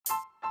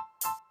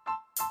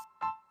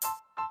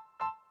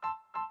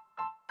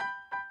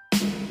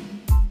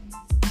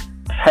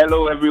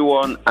Hello,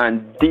 everyone,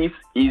 and this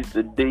is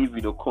the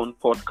David Okon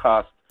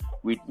podcast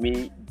with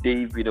me,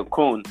 David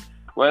Okon.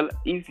 Well,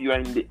 if you are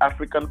in the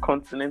African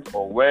continent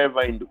or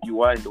wherever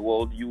you are in the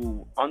world,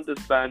 you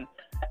understand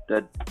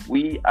that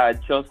we are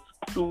just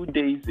 2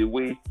 days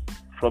away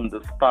from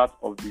the start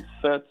of the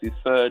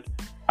 33rd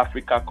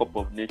Africa Cup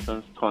of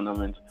Nations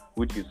tournament,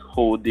 which is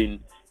holding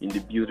in the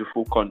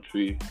beautiful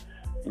country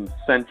in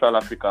Central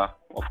Africa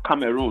of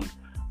Cameroon.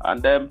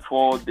 And then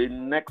for the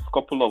next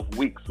couple of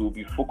weeks, we'll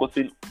be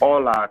focusing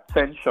all our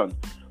attention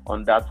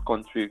on that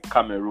country,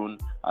 Cameroon,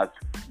 as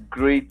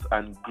great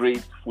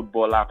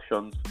football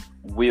actions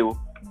will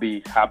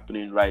be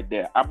happening right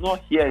there. I'm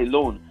not here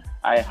alone.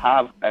 I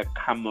have a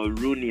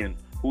Cameroonian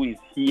who is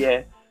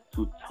here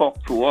to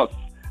talk to us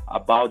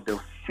about the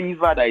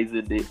fever that is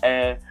in the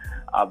air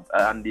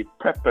and the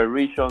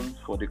preparations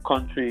for the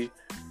country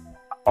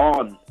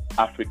on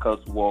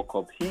Africa's World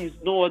Cup. He is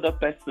no other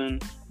person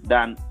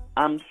than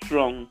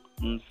Amstrong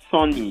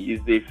Nsonyi. Is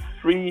a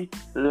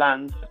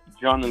freelance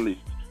journalist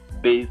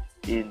based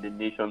in the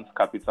nation's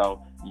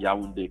capital,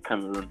 Yaoundé,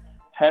 Cameroon.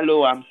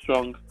 Hello,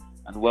 Armstrong,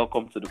 and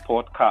welcome to the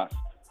podcast.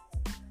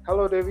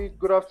 Hello, David.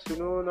 Good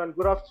afternoon, and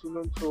good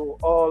afternoon to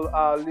all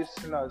our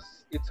listeners.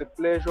 It's a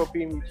pleasure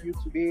being with you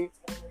today,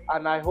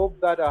 and I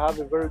hope that I have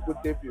a very good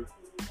debut.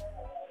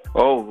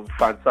 Oh,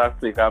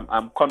 fantastic.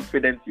 I'm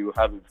confident you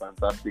have a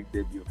fantastic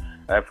debut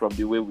from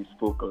the way we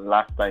spoke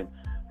last time.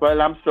 Well,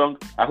 Armstrong,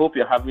 I hope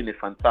you're having a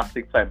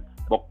fantastic time.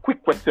 But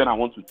quick question I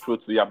want to throw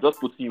to you. I'm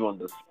just putting you on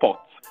the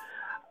spot.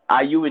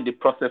 Are you in the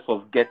process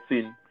of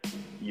getting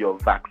your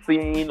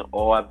vaccine,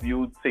 or have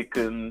you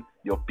taken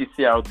your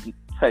PCR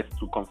test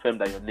to confirm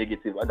that you're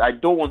negative? I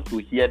don't want to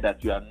hear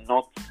that you are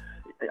not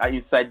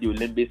inside the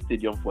Olembe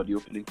Stadium for the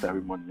opening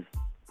ceremony.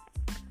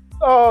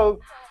 To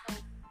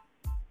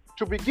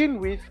begin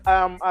with,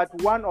 at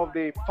one of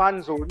the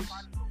fan zones.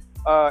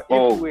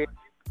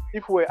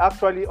 If we're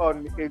actually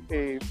on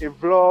a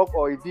vlog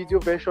or a video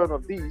version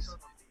of this,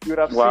 you would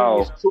have seen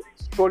me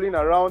strolling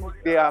around.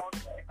 There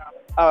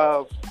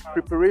are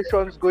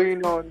preparations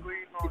going on.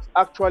 It's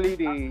actually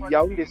the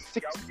Yaoundé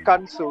 6th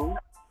Council.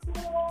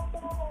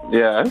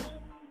 Yeah.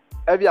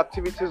 Heavy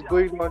activities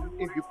going on.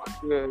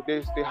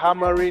 There's the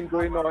hammering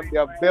going on.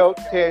 There are belt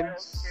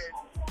tents.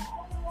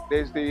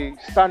 There's the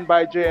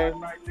standby gen.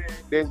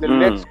 There's the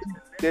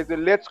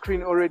LED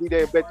screen already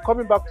there. But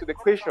coming back to the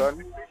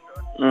question,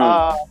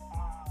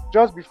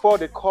 just before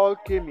the call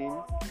came in,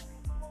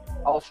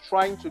 I was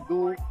trying to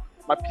do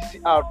my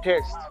PCR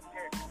test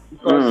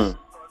because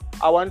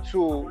I want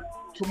to.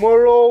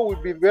 Tomorrow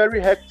will be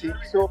very hectic,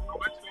 so I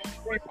want to be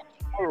free for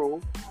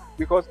tomorrow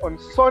because on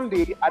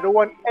Sunday I don't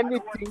want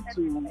anything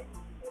to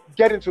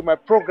get into my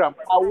program.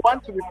 I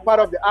want to be part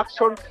of the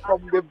action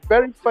from the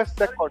very first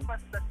second.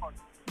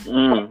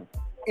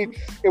 It's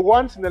a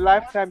once in a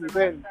lifetime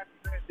event.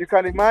 You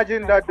can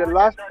imagine that the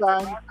last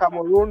time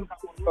Cameroon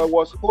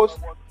was host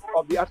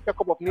of the Africa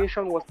Cup of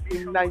Nations was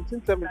in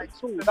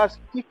 1972. That's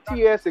 50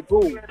 years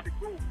ago.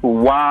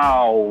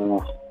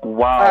 Wow.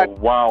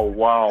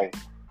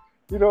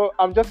 You know,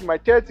 I'm just in my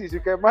 30s. You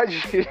can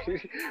imagine.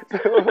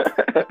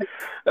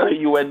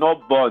 You were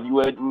not born. We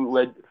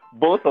were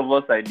both of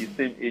us are in the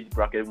same age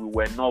bracket. We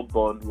were not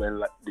born when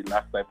the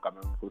last time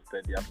Cameroon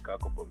hosted the Africa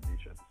Cup of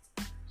Nations.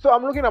 So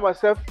I'm looking at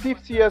myself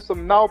 50 years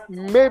from now.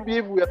 Maybe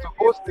if we are to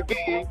host the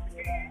game,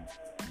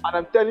 and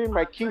I'm telling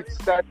my kids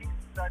that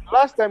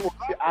last time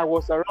I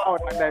was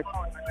around and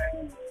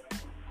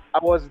I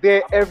was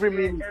there every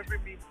minute.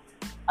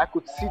 I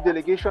could see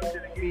delegation.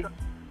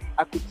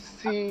 I could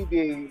see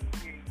the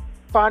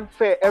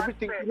fanfare,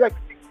 everything. Like,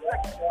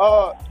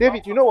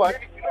 David, you know what?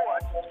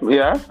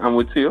 Yeah, I'm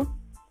with you.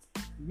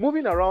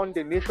 Moving around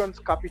the nation's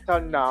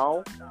capital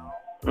now,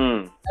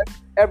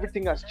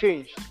 everything has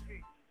changed.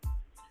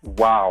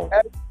 Wow.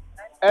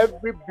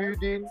 Every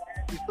building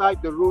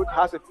beside the road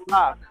has a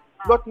flag.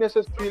 Not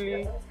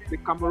necessarily the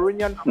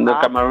Cameroonian flag. The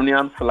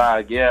Cameroonian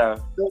flag, yeah.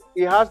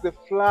 It has the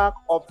flag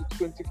of the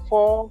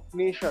 24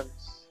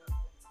 nations.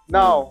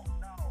 Now,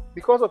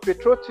 because of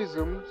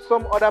patriotism,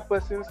 some other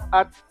persons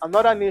add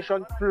another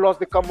nation plus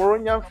the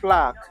Cameroonian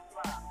flag.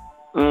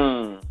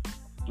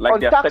 Like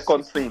their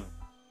second thing.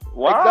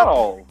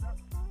 Wow. Exactly.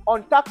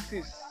 On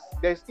taxis,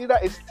 there's either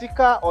a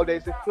sticker or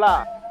there's a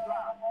flag.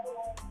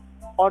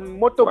 On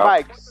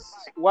motorbikes,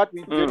 what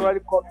we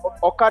generally call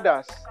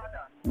Okadas.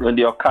 On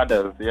the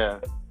Okadas, yeah.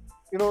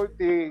 You know,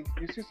 you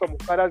see some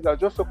Okadas that are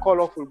just so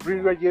colorful,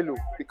 green, red, yellow,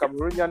 the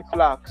Cameroonian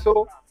flag.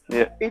 So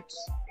yeah, it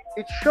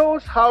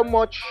shows how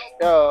much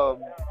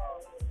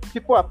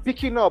people are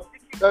picking up.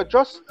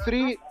 Just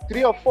three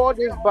or 4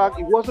 days back,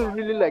 it wasn't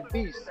really like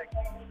this.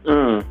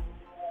 You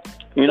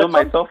know,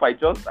 myself, I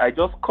just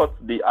caught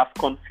the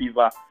AFCON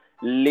fever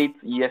late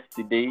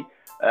yesterday.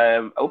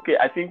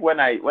 I think when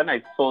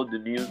I saw the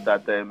news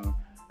that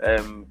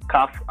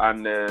CAF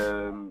and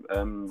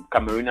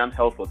Cameroonian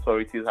health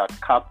authorities had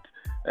capped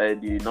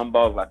the number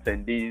of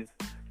attendees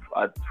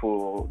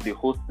for the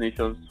host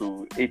nations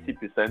to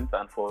 80%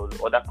 and for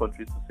other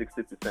countries to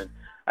 60%.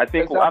 I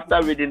think Exactly.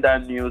 after reading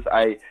that news,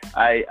 I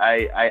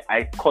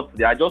caught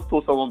I just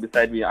told someone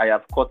beside me, I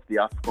have caught the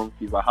AFCON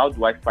fever. How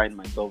do I find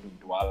myself in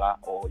Douala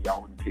or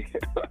Yaoundé?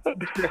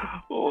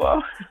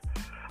 Wow.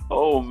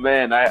 Oh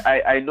man,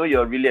 I know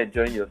you're really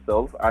enjoying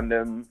yourself, and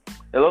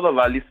a lot of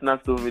our listeners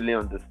don't really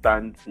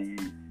understand the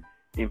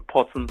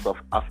importance of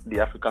the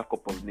Africa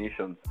Cup of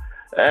Nations.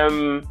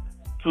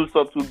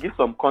 To give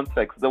some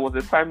context, there was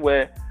a time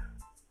where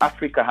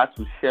Africa had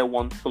to share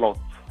one slot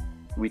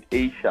with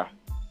Asia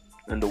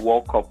in the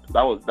World Cup.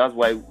 That's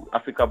why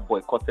Africa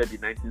boycotted the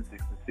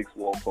 1966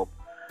 World Cup,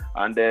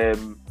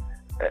 and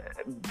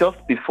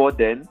just before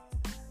then,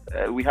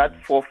 we had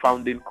 4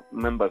 founding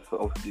members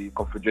of the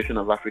Confederation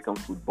of African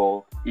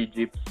Football: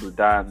 Egypt,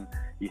 Sudan,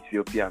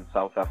 Ethiopia, and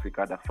South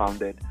Africa, that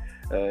founded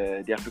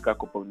the Africa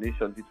Cup of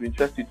Nations. It will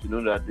interest you to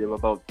know that there were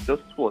about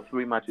just 2 or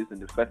 3 matches in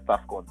the first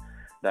AFCON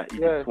that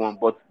Egypt won.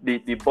 But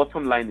the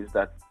bottom line is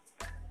that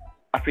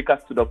Africa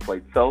stood up for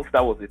itself.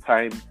 That was the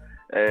time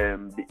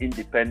the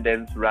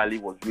independence rally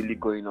was really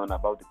going on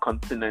about the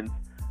continent,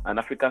 and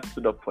Africa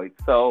stood up for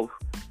itself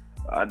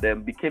and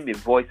then became a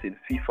voice in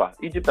FIFA.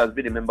 Egypt has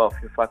been a member of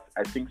FIFA,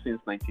 I think,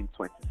 since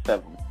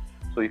 1927.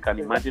 So you can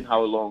imagine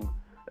how long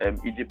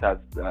Egypt has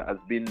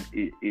been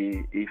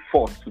a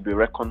force to be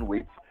reckoned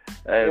with.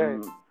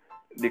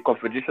 The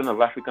Confederation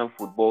of African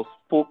Football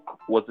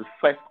was the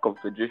first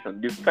confederation,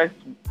 the first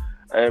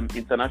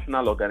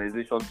international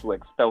organization to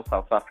expel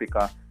South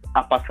Africa,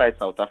 apartheid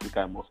South Africa,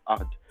 I must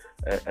add,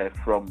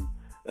 from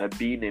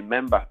being a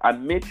member,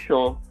 and made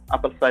sure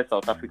apartheid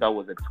South Africa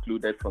was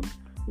excluded from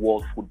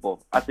world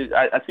football. I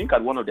think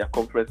at one of their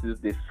conferences,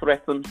 they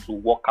threatened to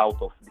walk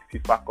out of the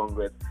FIFA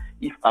Congress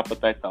if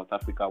apartheid South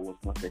Africa was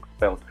not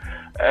expelled.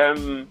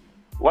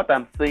 What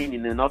I'm saying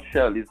in a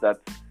nutshell is that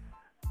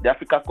the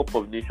Africa Cup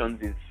of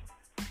Nations is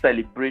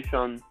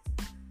celebration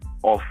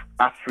of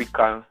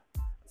Africa,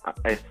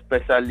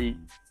 especially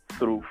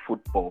through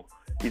football.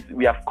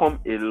 We have come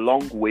a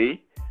long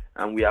way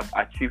and we have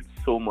achieved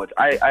so much.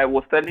 I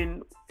was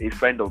telling a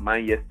friend of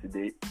mine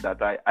yesterday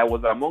that I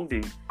was among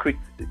the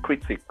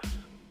critics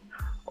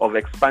of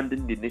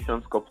expanding the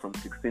Nations Cup from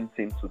 16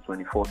 teams to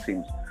 24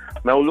 teams.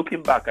 Now,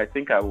 looking back, I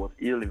think I was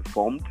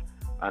ill-informed,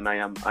 and I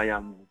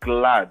am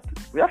glad.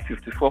 We have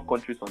 54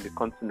 countries on the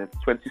continent.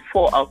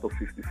 24 out of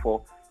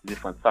 54 is a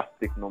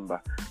fantastic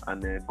number,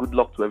 and good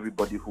luck to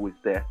everybody who is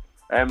there.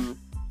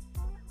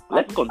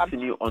 Let's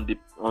continue on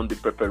the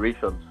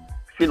preparations.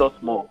 Fill us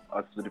more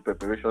as to the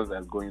preparations that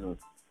are going on.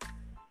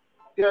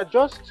 Yeah,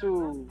 just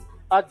to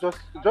add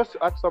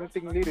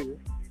something little.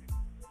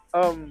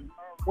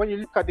 When you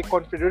look at the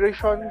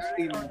confederations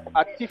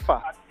at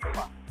FIFA,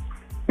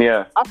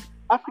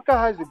 Africa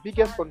has the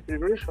biggest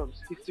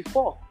confederations,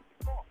 54.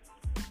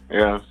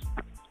 Yeah.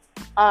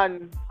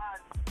 And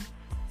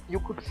you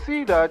could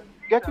see that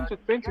getting to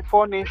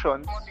 24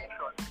 nations,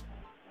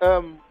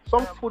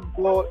 some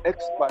football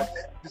experts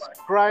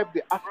describe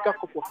the Africa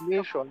Cup of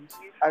Nations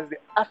as the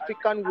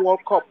African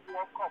World Cup.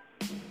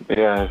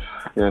 Yes.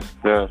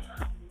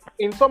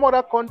 In some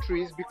other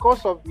countries,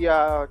 because of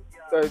their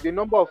the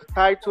number of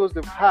titles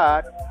they've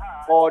had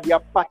or their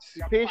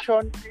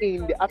participation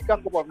in the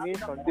Africa Cup of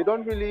Nations, they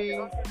don't really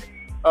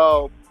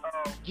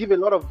give a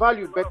lot of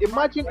value. But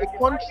imagine a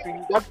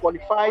country that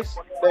qualifies,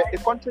 a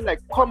country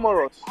like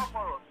Comoros.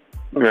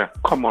 Yeah,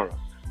 Comoros.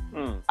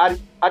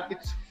 At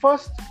its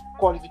first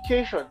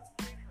qualification,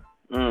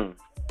 the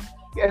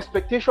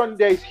expectation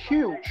there is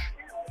huge.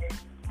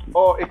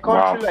 Or a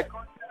country like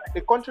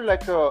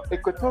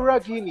Equatorial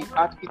Guinea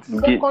at its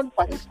second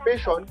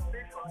participation,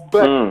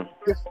 but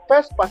the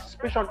first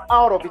participation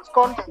out of its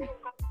country.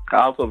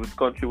 Out of its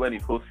country when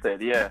it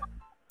hosted, yeah.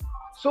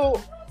 So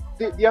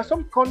there are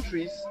some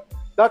countries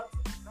that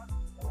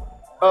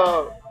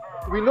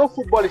we know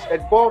football is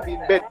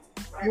evolving, but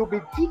it will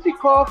be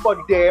difficult for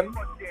them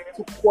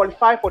to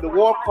qualify for the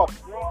World Cup.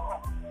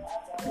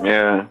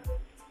 Yeah.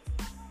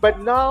 But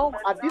now,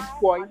 at this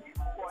point,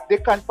 they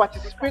can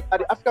participate at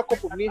the Africa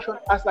Cup of Nations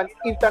as an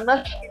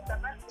international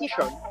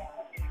competition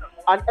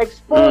and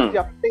expose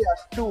their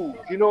players too.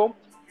 You know,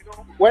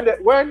 when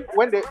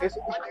they,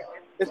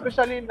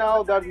 especially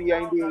now that we are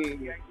in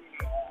the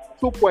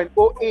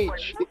 2.0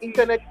 age, the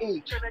internet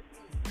age,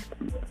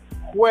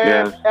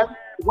 where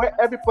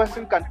every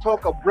person can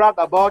talk or brag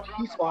about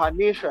his or her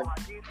nation.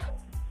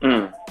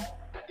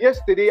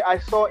 Yesterday, I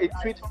saw a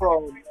tweet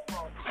from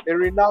a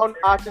renowned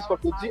artist from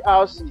the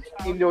DRC,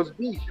 Ineos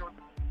B.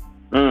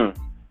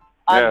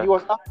 And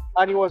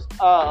he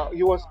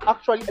was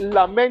actually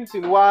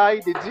lamenting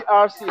why the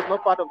DRC is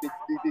not part of the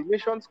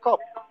Nations Cup.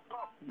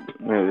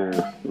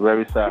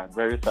 Very sad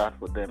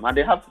for them. And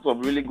they have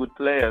some really good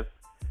players.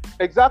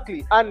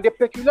 Exactly. And the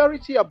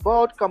peculiarity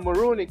about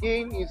Cameroon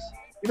again is,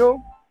 you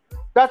know,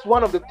 that's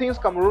one of the things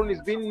Cameroon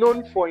is being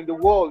known for in the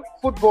world: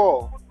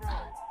 football.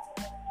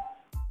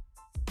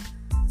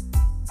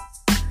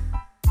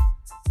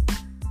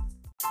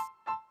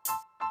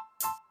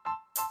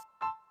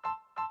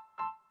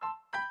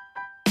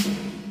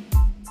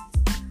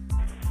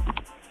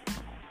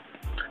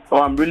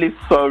 Oh, I'm really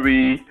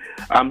sorry,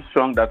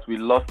 Armstrong, that we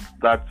lost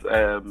that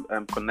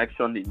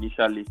connection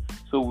initially.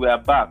 So we are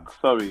back.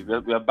 Sorry,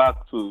 we are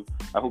back to.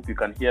 I hope you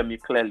can hear me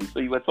clearly. So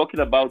you were talking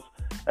about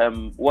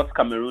what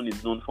Cameroon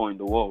is known for in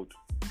the world.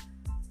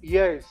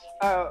 Yes,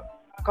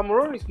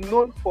 Cameroon is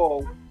known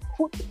for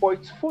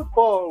its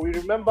football. We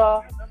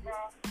remember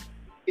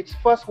its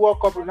first World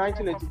Cup in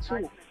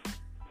 1982.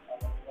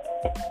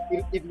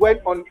 It went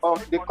on.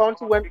 The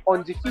country went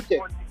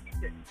undefeated.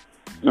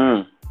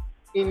 Mm.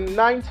 In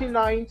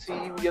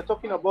 1990, we are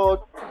talking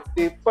about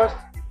the first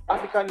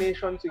African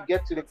nation to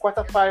get to the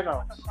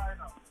quarterfinals.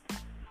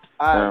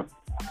 And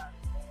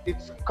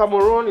it's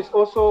Cameroon is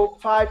also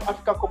 5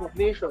 Africa Cup of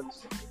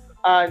Nations.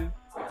 And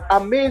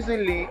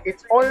amazingly,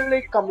 it's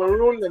only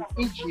Cameroon and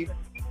Egypt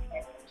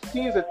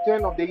since the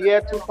turn of the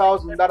year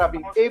 2000 that have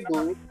been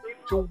able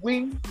to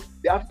win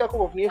the Africa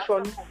Cup of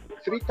Nations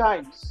 3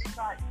 times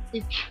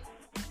each.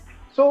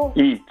 So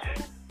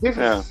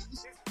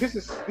this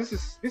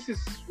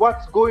is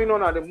what's going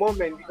on at the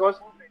moment, because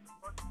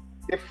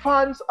the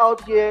fans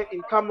out here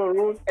in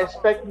Cameroon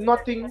expect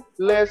nothing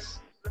less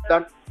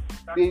than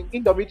the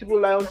Indomitable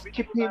Lions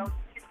keeping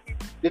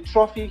the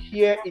trophy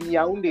here in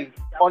Yaoundé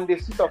on the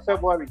 6th of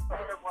February.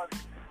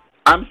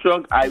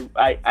 Armstrong,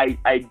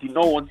 I did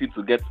not want you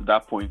to get to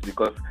that point,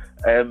 because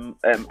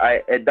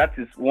that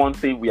is one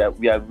thing we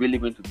are really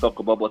going to talk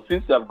about. But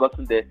since you have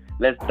gotten there,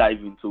 let's dive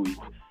into it.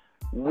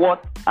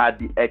 What are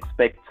the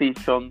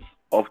expectations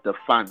of the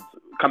fans?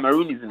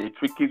 Cameroon is in a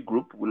tricky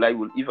group,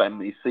 if I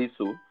may say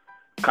so.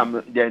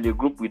 They're in a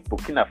group with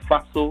Burkina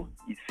Faso,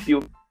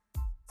 Ethiopia.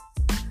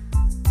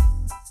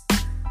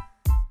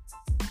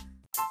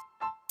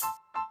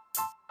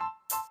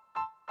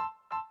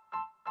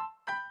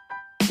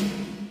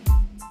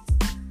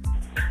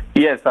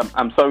 Yes,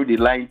 I'm sorry the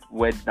line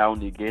went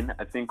down again.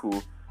 I think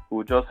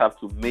we'll just have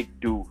to make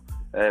do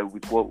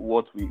with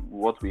what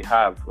we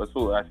have.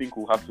 So I think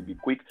we'll have to be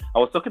quick. I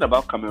was talking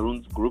about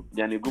Cameroon's group.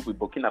 They're in a group with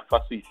Burkina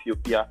Faso,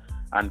 Ethiopia,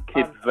 and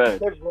Cape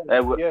Verde.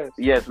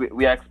 Yes,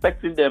 we are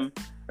expecting them.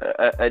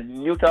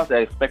 Neutrals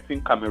are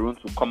expecting Cameroon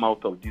to come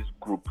out of this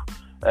group.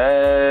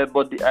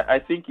 But I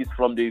think it's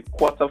from the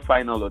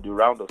quarterfinal or the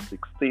round of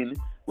 16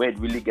 where it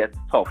really gets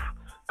tough.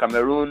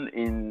 Cameroon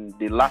in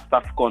the last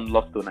AFCON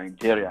lost to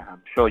Nigeria.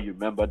 I'm sure you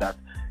remember that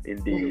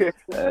in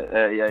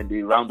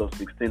the round of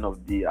 16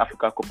 of the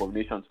Africa Cup of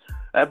Nations.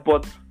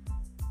 But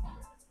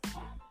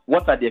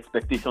what are the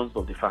expectations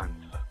of the fans?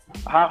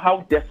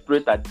 How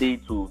desperate are they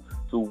to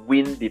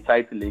win the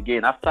title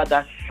again after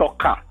that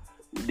shocker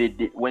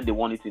when they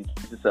won it in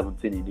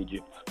 2017 in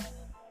Egypt?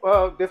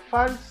 Well, the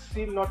fans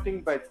see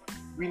nothing but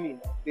winning.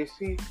 They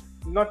see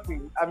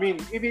nothing. I mean,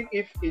 even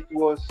if it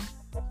was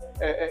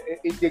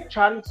the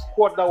chance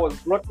squad that was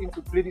brought in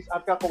to play this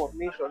Africa Cup of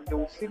Nations, they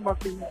will see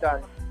nothing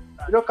than,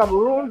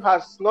 Cameroon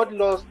has not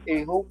lost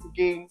a home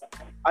game,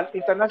 an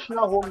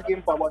international home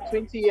game, for about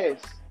 20 years.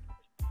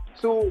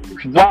 So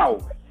wow,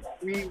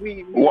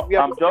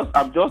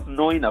 I'm just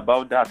knowing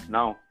about that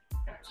now.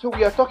 So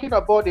we are talking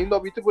about the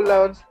Indomitable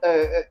Lions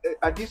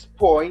at this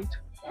point,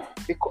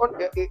 a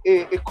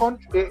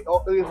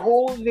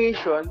whole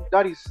nation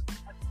that is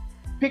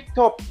picked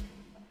up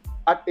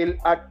at a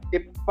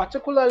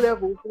particular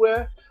level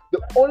where the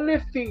only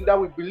thing that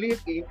we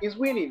believe in is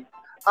winning.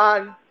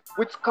 And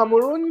with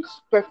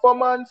Cameroon's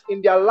performance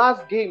in their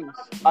last games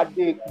at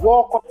the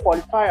World Cup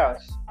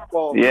qualifiers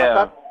for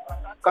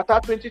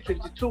Qatar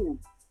 2022,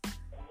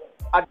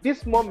 at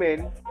this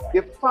moment,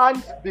 the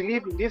fans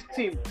believe in this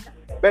team.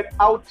 But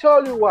I'll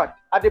tell you what,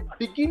 at the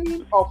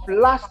beginning of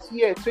last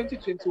year,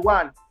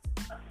 2021,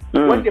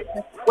 when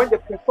the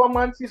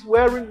performances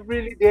weren't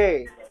really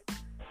there,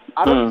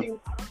 I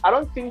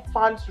don't think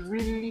fans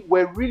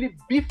were really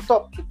beefed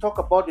up to talk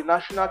about the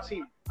national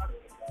team.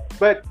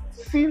 But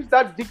since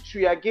that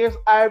victory against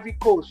Ivory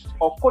Coast,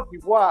 or Cote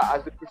d'Ivoire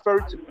as they prefer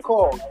it to be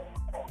called,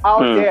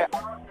 out there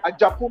at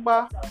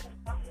Japuma,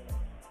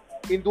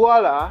 in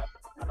Douala,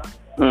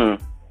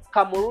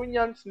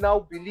 Cameroonians now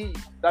believe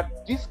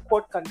that this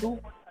squad can do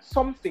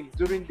something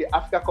during the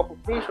Africa Cup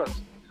of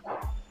Nations.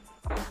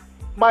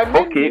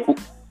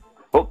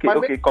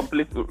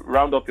 Complete.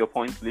 Round up your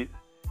points, please.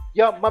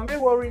 Yeah, my main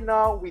worry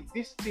now with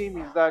this team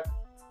is that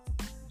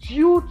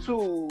due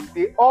to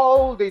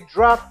the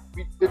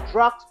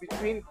drafts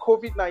between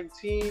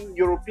COVID-19,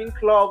 European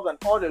clubs, and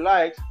all the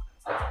likes,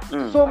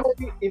 so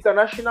many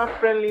international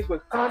friendlies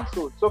were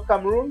cancelled. So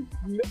Cameroon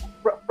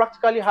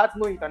practically had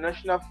no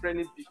international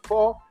friendlies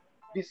before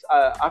this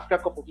Africa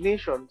Cup of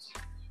Nations.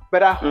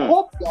 But I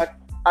hope that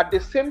at the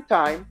same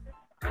time,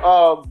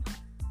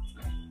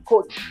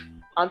 Coach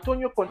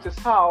Antonio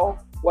Conceição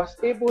was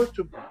able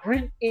to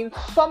bring in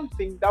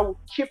something that would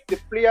keep the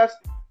players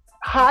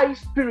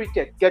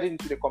high-spirited getting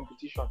into the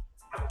competition.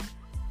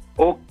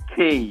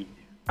 Okay,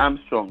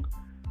 Armstrong.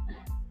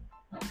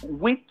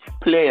 Which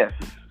players?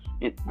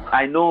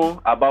 I know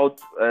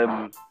about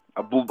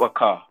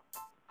Abubakar,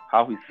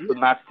 how he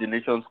snatched the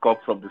Nations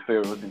Cup from the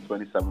Pharaohs in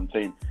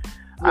 2017. Yes.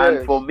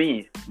 And for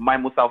me, my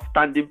most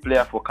outstanding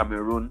player for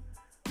Cameroon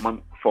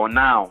for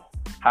now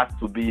has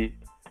to be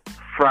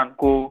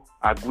Franco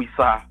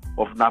Aguisa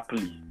of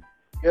Napoli.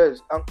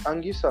 Yes,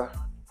 Anguissa.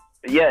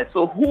 Yeah,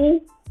 so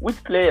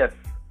which players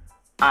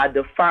are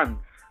the fans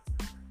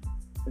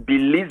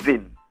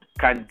believing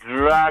can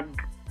drag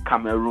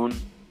Cameroon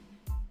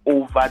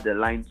over the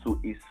line to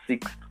a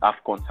 6th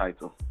AFCON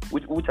title?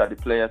 Which are the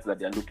players that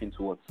they are looking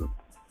towards? To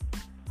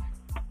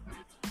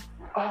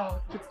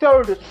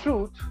tell the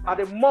truth, at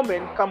the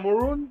moment,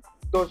 Cameroon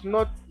is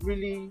not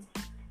really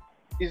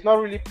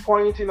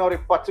pointing out a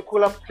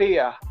particular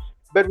player,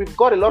 but we've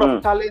got a lot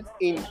of talent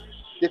in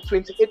the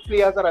 28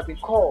 players that have been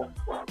called.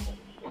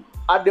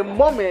 At the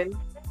moment,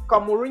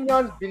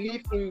 Cameroonians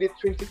believe in the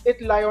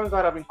 28 Lions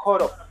that have been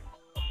called up.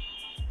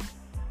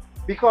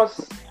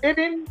 Because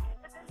even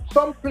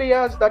some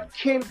players that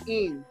came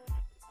in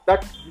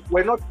that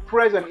were not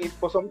present in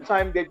for some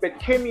time, that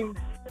came in,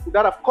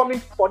 that have come in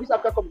for these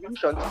African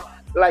competitions,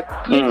 like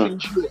Clinton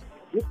Nsonyi,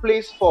 who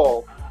plays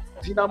for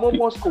Dynamo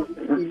Moscow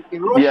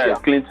in Russia. Yeah,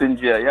 Clinton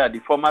Nsonyi, the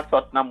former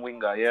Tottenham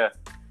winger, yeah.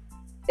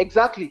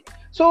 Exactly.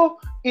 So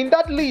in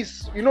that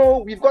list,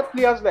 we've got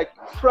players like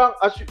Frank,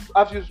 as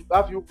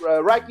you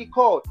rightly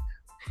called,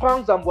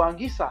 Frank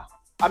Zamboanguissa.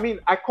 I mean,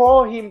 I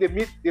call him the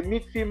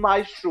midfield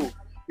maestro.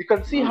 You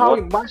can see how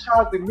he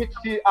marshals the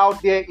midfield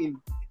out there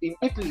in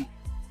Italy.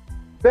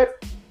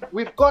 But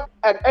we've got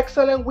an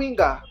excellent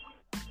winger,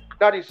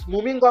 that is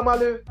Muminga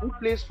Male, who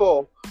plays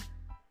for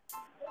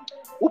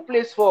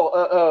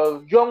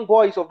Young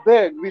Boys of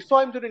Berg. We saw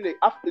him during the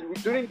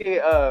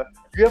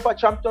UEFA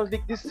Champions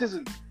League this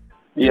season.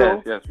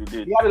 Yes, we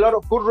did. He had a lot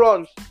of good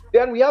runs.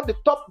 Then we have the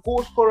top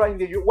goal scorer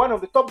one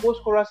of the top goal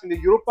scorers in the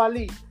Europa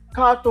League,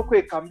 Karl Toko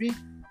Ekambi.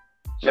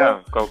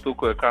 Karl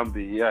Toko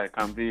Ekambi. Yeah, it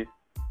can be.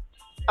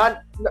 And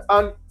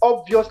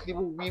obviously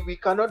we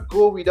cannot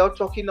go without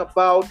talking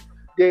about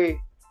the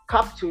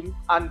captain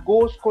and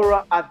goal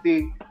scorer at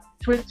the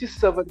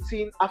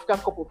 2017 African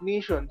Cup of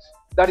Nations,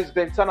 that is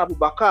Vincent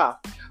Abubakar.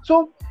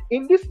 So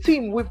in this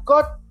team we've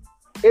got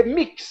a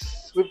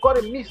mix. We've got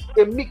a mix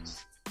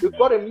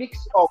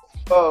of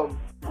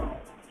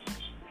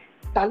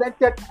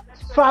talented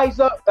fly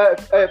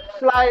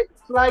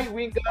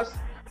wingers.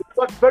 We've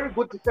got very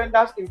good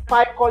defenders in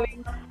Pai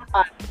Collins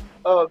and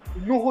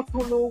Nuhu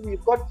Tunu.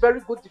 We've got very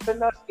good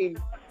defenders in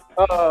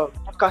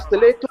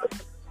Castellato.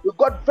 We've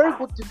got a very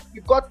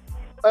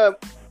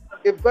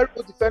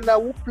good defender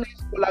who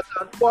plays for La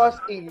Gantoise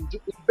in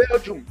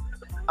Belgium,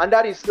 and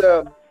that is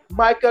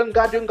Michael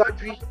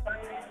Gadri.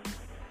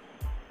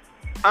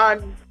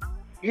 And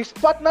his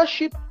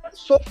partnership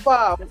so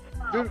far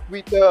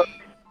with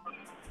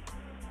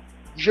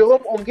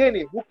Jerome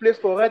Ongene, who plays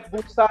for Red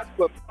Bull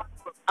Salzburg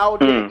out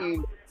there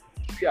in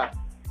Austria,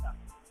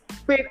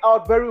 paid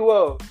out very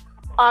well.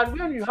 And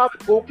when you have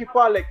a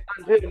goalkeeper like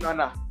Andre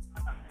Onana,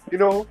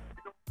 you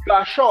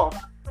are sure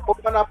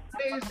Onana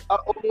plays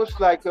almost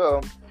like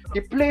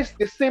he plays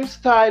the same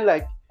style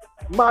like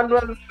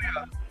Manuel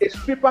Neuer, a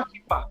sweeper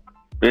keeper.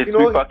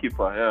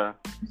 Yeah.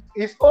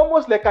 He's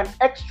almost like an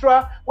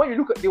extra. When you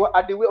look at the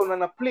way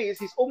Onana plays,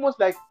 he's almost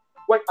like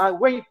the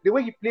way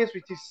he plays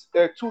with his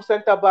two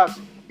centre backs.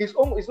 He's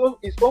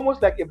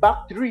almost like a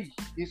back three.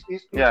 He's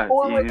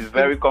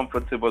very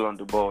comfortable on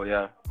the ball.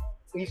 Yeah,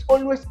 he's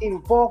always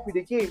involved with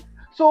the game.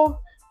 So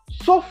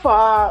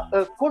far,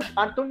 Coach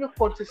Antonio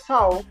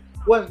Conceição,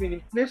 who has been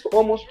in place for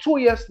almost 2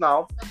 years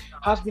now,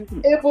 has been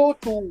able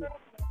to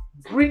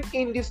bring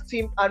in this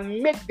team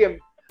and make them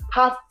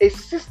have a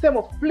system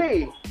of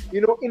play.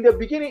 In the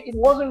beginning, it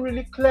wasn't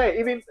really clear,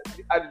 even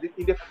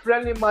in the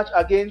friendly match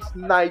against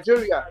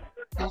Nigeria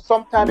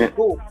some time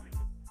ago.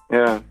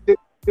 Yeah.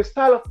 The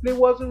style of play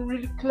wasn't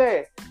really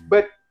clear.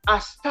 But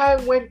as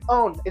time went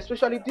on,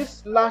 especially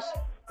this last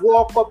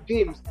World Cup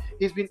games,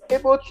 he's been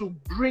able to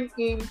bring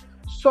in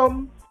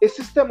a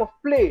system of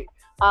play,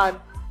 and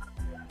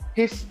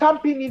he's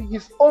stamping in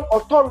his own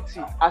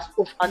authority as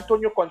Coach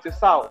Antonio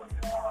Conceição.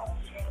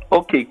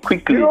 Okay,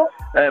 quickly.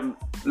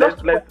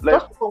 Let's conclude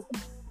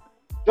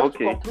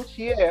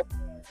here.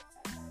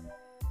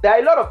 There are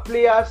a lot of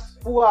players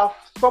who have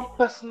some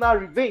personal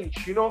revenge.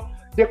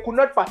 They could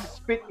not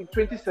participate in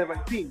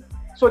 2017,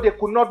 so they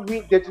could not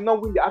win. They did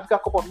not win the Africa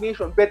Cup of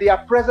Nations, but they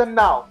are present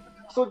now.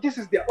 So this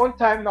is their own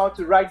time now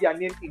to write their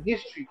name in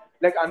history,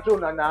 like Andre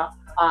Onana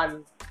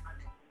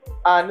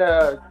and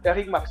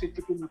Eric Maxime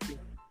Choupo-Moting.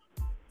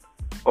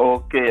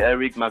 Okay,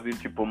 Eric Maxime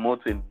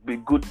Choupo-Moting,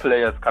 big good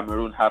players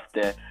Cameroon have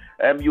there.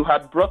 You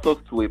had brought us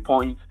to a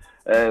point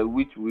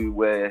which we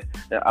were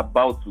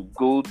about to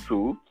go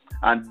to,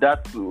 and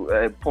that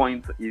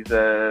point is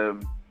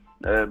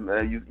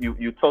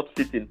you touched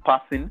it in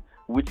passing,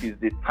 which is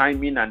the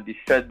timing and the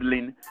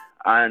scheduling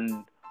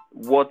and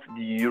what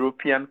the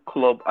European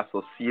Club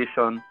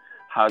Association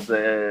has,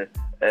 the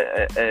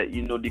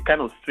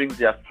kind of strings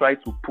they have tried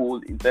to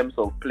pull in terms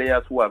of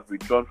players who have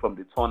withdrawn from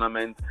the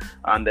tournament,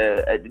 and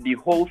the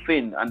whole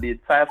thing and the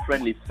entire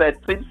friendly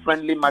 13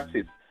 friendly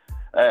matches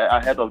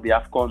ahead of the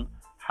AFCON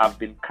have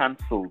been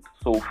cancelled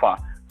so far.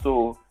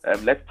 So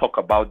let's talk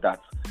about that.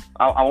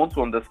 I want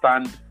to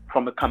understand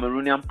from a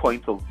Cameroonian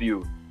point of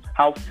view,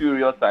 how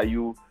furious are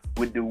you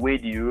with the way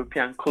the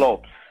European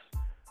clubs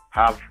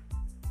have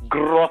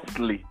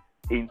grossly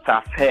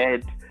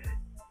interfered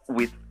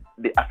with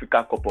the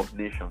Africa Cup of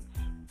Nations.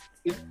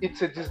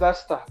 It's a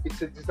disaster.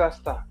 It's a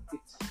disaster.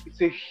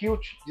 It's a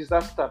huge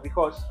disaster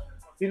because,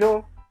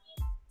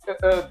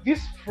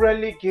 these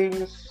friendly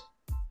games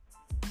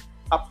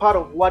are part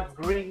of what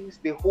brings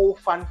the whole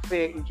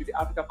fanfare into the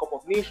Africa Cup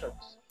of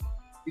Nations.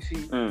 You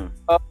see,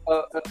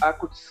 I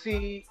could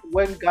see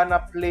when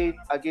Ghana played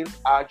against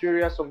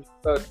Algeria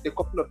a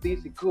couple of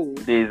days ago.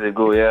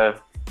 Yeah.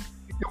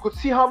 You could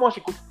see how much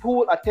it could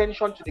pull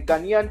attention to the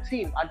Ghanaian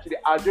team and to the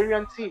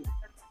Algerian team.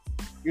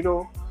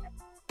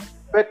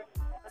 But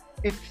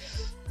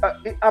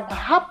I'm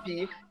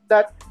happy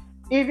that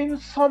even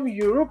some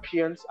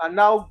Europeans are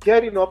now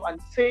getting up and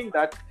saying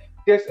that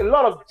there's a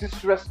lot of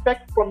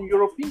disrespect from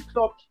European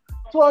clubs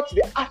towards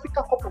the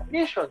Africa Cup of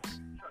Nations,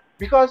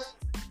 because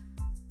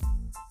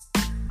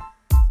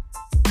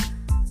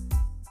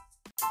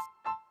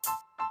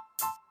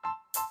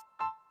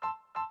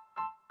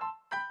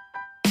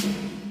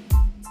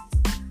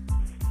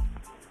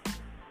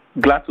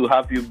glad to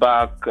have you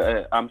back,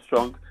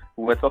 Armstrong.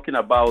 We were talking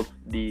about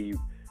the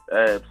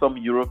some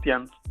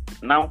Europeans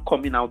now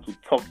coming out to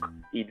talk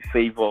in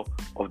favor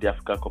of the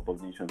Africa Cup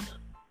of Nations.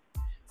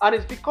 And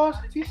it's because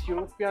these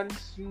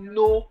Europeans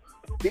know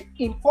the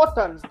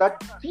importance that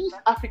these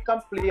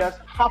African players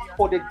have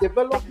for the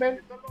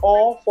development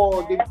or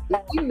for the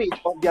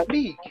image of their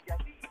league.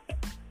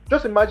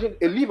 Just imagine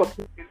a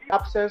Liverpool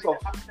absence of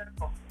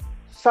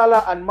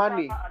Salah and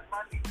Mane,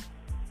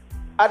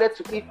 added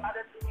to it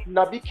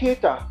Naby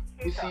Keita.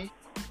 You see,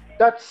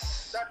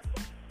 that's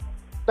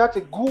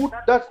a good.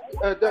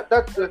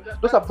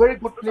 Those are very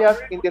good players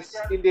in the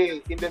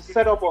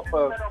setup of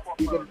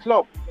the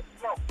club.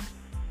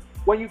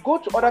 When you go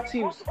to other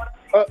teams,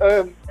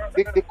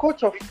 the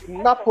coach of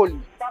Napoli,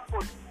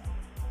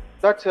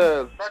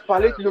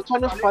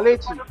 Luciano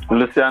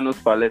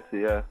Spalletti,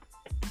 yeah.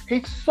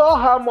 He saw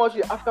how much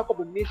the Africa Cup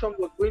of Nations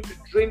was going to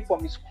drain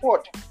from his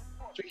squad,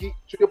 to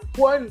the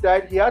point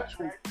that he had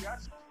to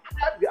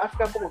describe the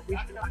Africa Cup of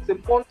Nations as a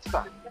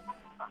monster,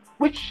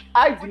 which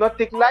I do not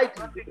take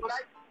lightly, because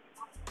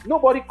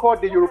nobody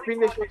called the European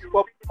Nations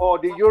Cup or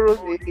the Euros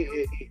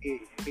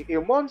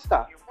a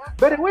monster.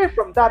 But away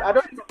from that, I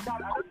don't think we can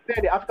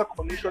compare the Africa Cup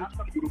of Nations to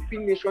the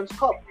European Nations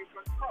Cup.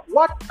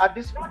 What at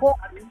this point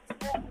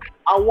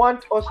I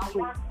want us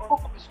to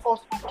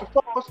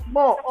focus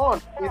more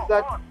on is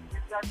that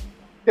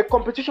the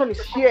competition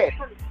is here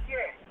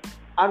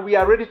and we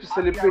are ready to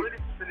celebrate.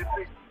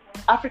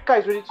 Africa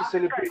is ready to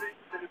celebrate.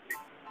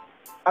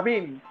 I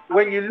mean,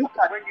 when you look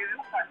at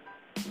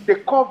the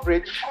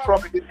coverage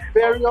from the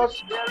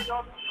various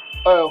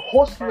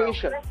host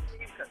nations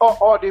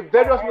or the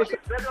various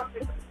nations,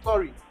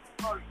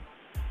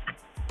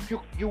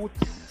 you would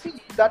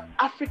see that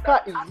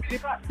Africa is really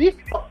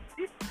big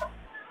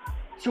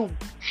to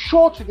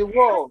show to the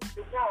world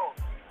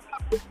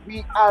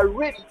we are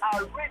ready to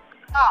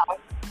have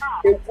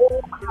a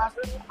world-class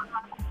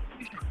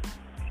competition.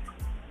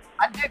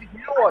 And then you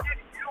know what?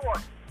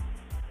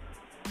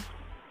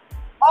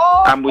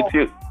 I'm with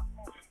you.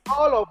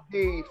 All of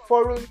the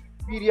foreign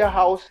media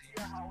houses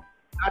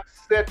that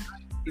said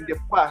in the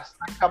past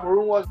that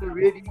Cameroon wasn't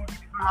ready, didn't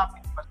have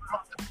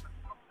infrastructure.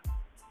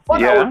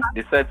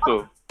 They said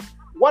so.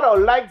 What I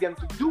would like them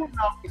to do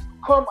now is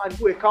come and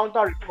do a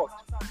counter report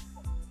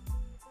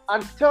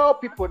and tell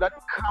people that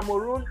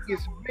Cameroon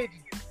is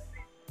ready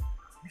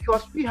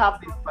because we have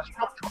the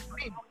infrastructure. I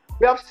mean,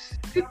 we have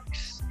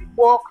 6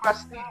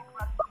 world-class stadiums,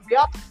 but we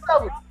have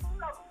 7.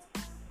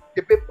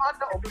 The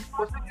Pepanda of the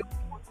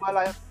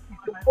Malaya is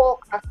the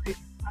world-class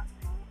stadium.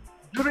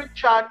 During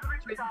Chan,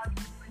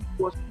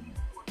 was,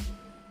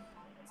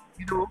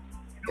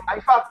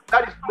 in fact,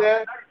 that is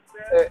where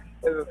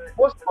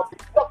most of the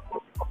top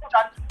of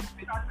Chan.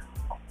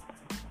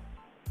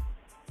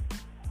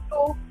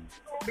 So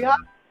we have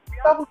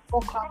 7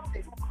 world-class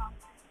stadiums.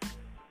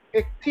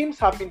 The teams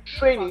have been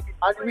training,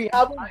 and we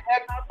haven't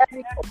had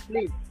any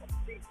complaints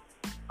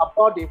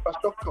about the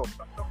infrastructure.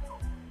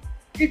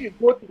 If you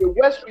go to the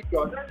West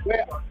region,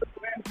 where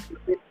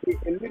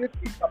a little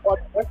bit about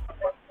the West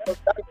region, because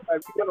that is my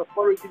region of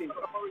origin,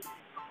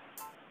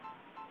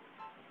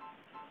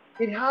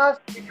 it has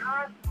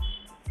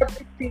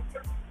everything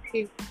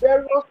in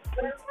various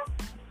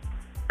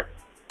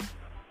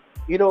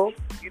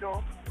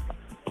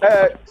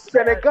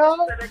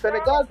Senegal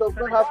does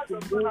not have to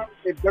move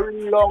a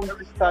very long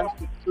distance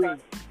to train.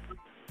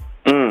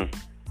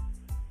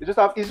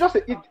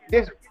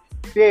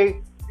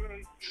 The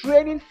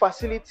training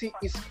facility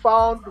is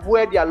found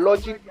where their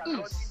lodging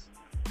is.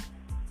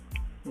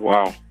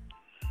 Wow.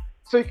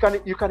 So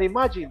you can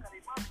imagine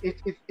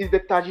it's the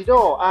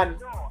Tajidor, and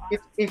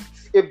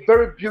it's a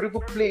very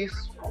beautiful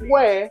place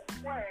where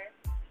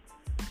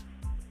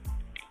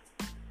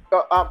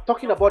I'm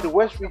talking about the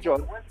West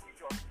region.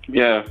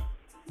 Yeah.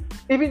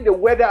 Even the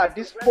weather at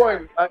this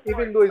point,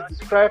 even though it's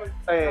described,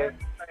 I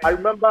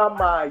remember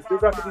my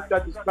geography teacher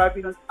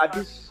describing it at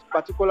this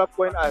particular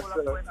point as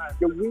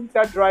the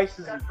winter dry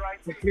season.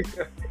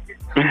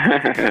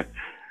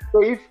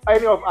 So if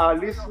any of our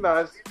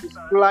listeners is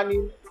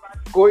planning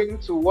going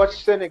to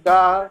watch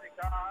Senegal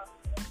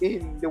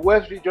in the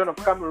west region of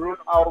Cameroon.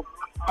 I'll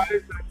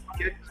advise them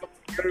to get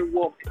something very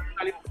warm.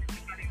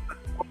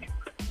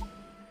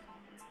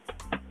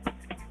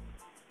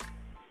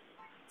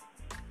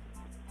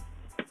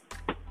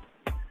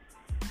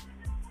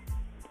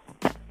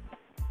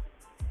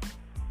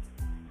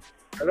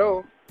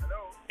 Hello?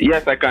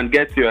 Yes, I can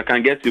get you. I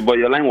can get you, but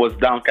your line was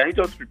down. Can you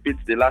just repeat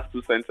the last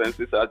two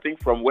sentences? I think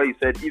from where you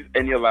said if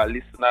any of our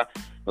listeners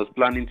was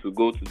planning to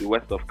go to the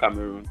west of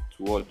Cameroon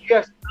to watch.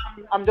 Yes,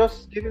 I'm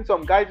just giving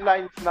some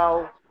guidelines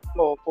now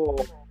for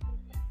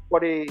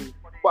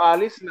our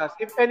listeners.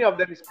 If any of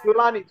them is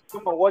planning to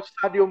come and watch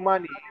Sadio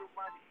Mane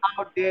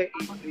out there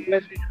in the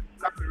west region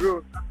of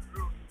Cameroon,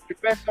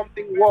 prepare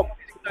something warm,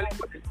 especially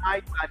for the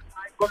night and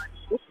because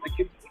most of the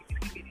games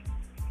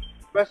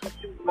prepare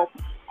something warm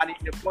and in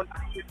the front.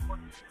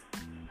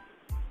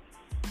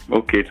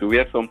 Okay, to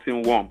wear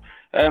something warm.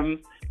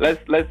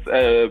 Let's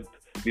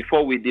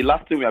before the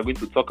last thing we are going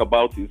to talk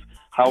about is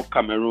how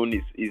Cameroon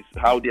is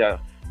how they are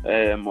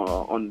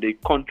on the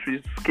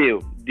country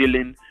scale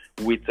dealing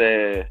with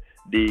the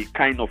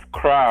kind of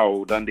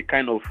crowd and the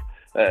kind of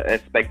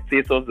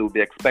spectators they will be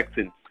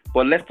expecting.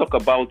 But let's talk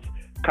about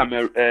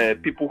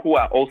people who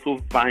are also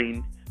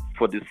vying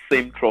for the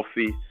same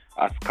trophy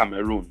as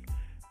Cameroon.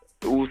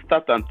 We'll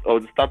start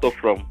off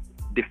from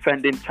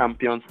defending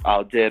champions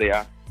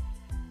Algeria,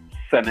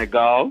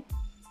 Senegal,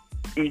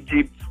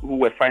 Egypt, who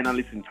were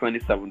finalists in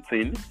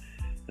 2017,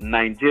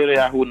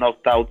 Nigeria, who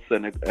knocked out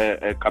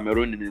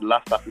Cameroon in the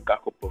last Africa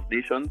Cup of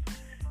Nations,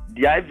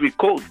 the Ivory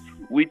Coast,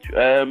 which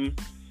had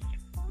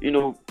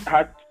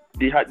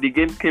the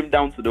game came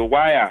down to the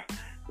wire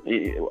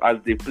as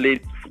they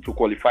played to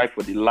qualify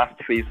for the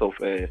last phase of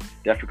the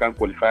African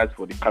qualifiers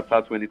for the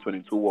Qatar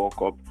 2022 World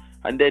Cup.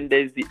 And then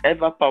there's the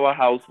ever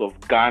powerhouse of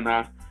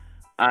Ghana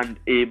and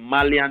a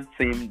Malian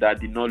team that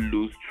did not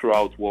lose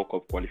throughout World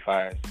Cup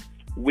qualifiers.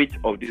 Which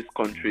of these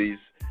countries,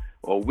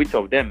 or which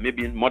of them,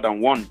 maybe more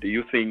than one, do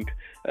you think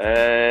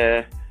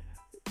has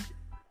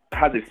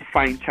a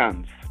fine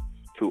chance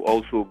to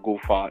also go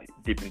far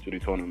deep into the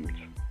tournament?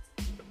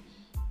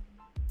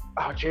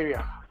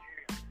 Algeria.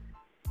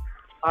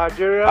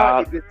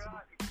 Algeria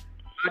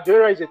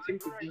is a team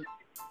to beat.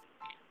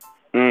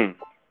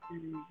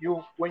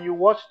 When you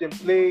watch them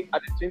play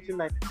at the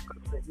 2019 Cup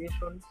of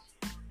Nations,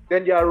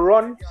 then their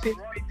run since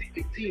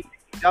 2018,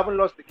 they haven't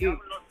lost the game.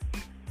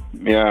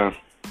 Yeah.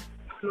 They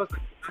haven't lost the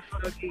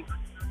national game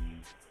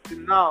till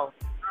now.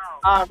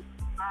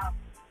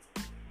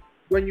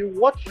 When you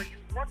watch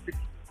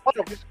one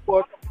of these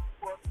squad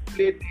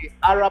play the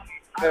Arab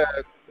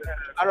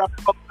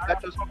Cup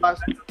that just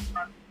passed.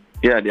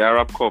 Yeah, the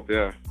Arab Cup,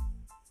 yeah.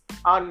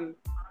 And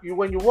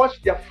when you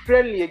watch their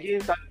friendly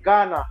against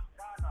Ghana,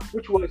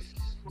 which was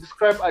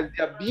described as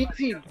their B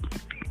team.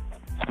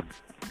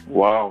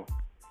 Wow.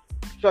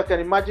 So I can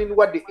imagine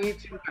what the A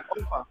team can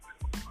offer.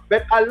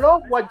 But I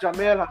love what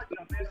Jamel has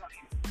done with this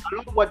team. I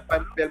love what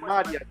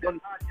Belmadi has done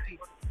with this team.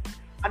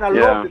 And I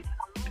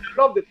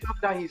love the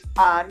fact that he's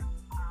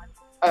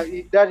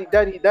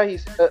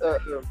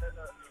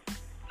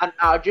an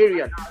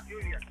Algerian.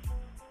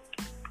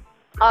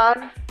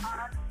 And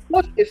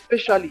most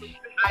especially,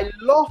 I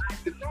love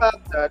the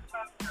fact that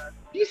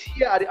this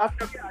year at the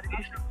African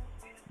competition,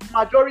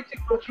 majority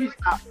coaches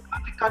are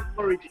African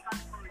origin.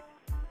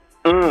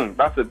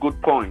 That's a good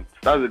point.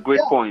 That's a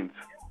great point.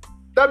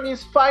 That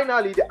means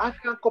finally the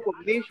African Cup of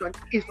Nations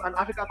is an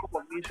African Cup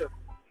of Nations.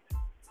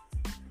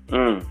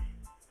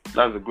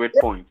 That's a great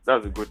point.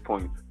 That's a good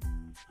point.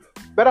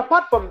 But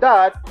apart from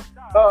that,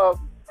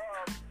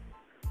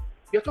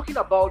 you're talking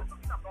about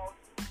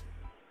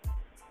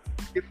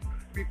the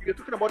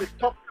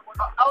top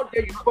out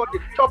there. You call the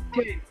top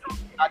 10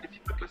 at the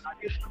FIFA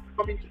classification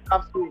coming to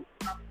AFCON.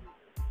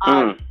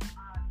 And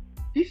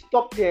this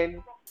top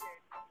 10,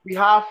 we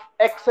have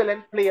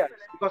excellent players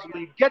because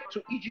when you get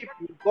to Egypt,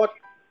 you've got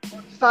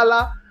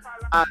Salah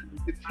and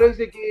the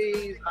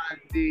Trezeguets and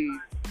the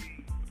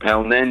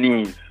El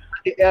Nenis.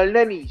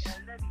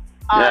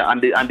 Yeah,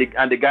 and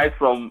the guys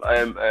from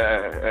Al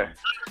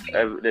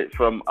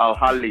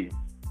Ahly.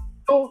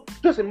 So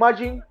just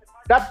imagine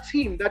that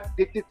team,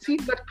 the team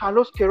that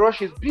Carlos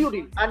Queiroz is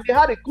building, and they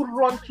had a good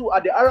run too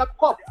at the Arab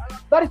Cup.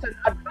 That is an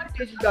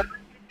advantage that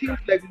teams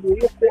like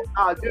Morocco,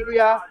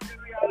 Algeria,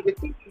 the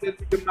teams in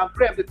the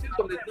Maghreb, the teams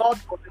from the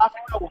north of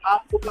Africa will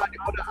have over the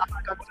other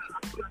African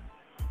teams.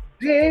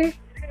 They,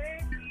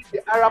 the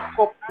Arab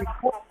Cup,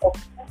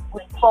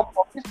 with some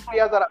of these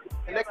players that are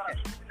selected.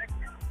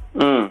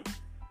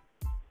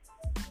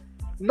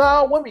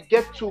 Now, when we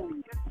get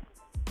to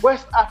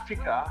West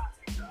Africa,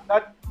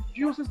 that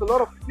uses a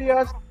lot of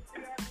players,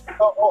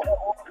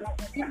 or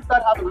teams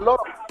that have a lot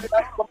of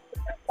players from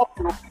top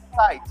European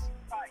sides.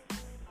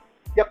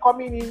 They're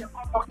coming in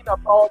talking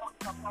about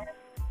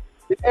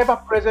the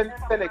ever-present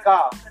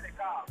Senegal.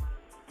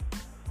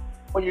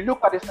 When you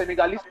look at the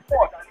Senegalese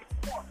squad,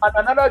 and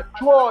another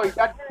joy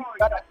that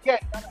I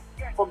get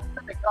from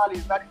Senegal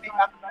is that they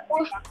are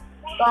pushed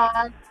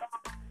by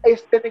a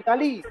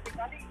Senegalese.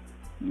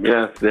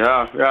 Yes, they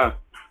are. Yeah.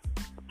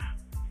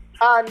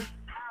 And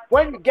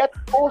When we get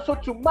also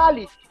to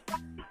Mali,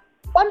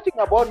 one thing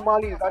about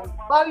Mali is that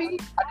Mali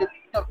at the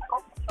beginning of the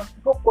competition,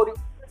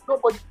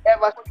 nobody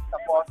ever speaks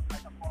about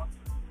them.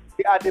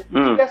 They are the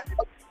biggest,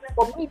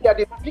 for me, they are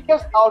the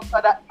biggest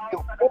outsider in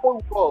the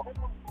whole world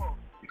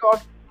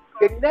because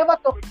they never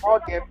talk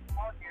about them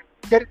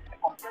getting to the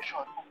competition.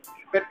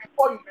 But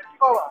before you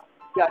discover,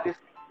 they are the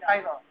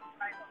final.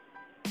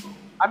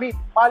 I mean,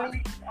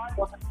 Mali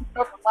was a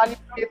team Mali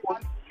played for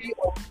 3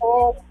 or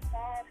 4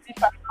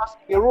 finals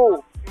in a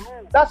row.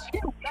 That's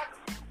huge.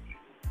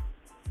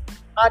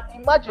 And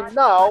imagine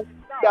now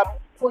they are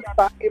coached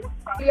by a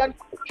brilliant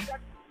coach,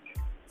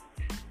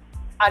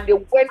 and they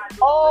went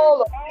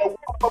all of their World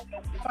Cup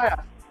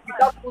qualifiers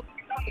without losing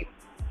a game.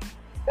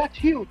 That's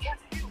huge.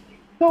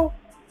 So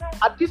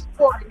at this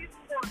point,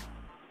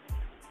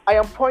 I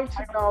am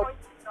pointing out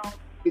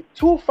the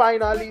 2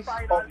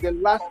 finalists of the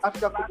last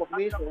African Cup of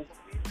Nations,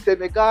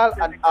 Senegal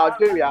and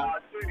Algeria,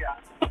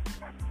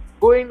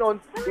 going on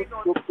to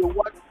the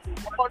one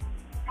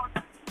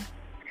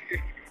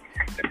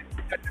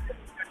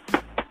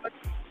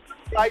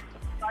like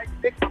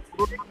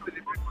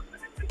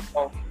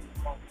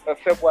of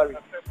February.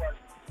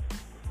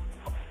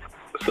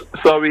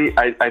 Sorry,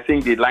 I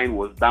think the line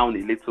was down a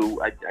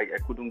little. I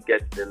couldn't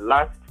get the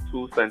last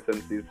 2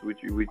 sentences which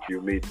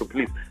you made. So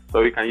please,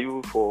 sorry, can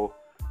you, for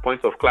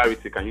points of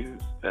clarity, can you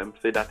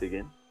say that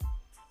again?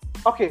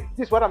 Okay,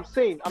 this is what I'm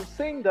saying. I'm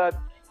saying that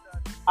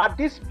at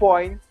this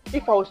point,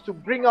 if I was to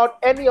bring out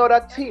any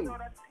other team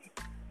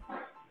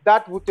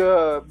that would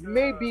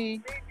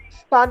maybe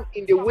stand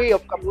in the way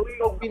of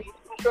Cameroon winning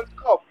the Nations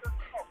Cup,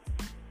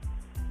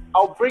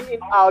 I'll bring in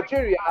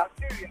Algeria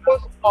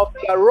because of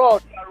their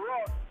run,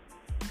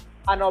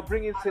 and I'll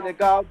bring in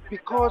Senegal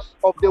because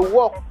of the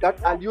work that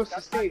Aliou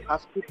Cissé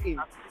has put in.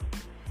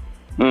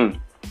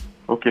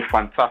 Okay,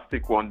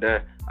 fantastic one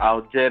there.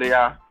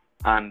 Algeria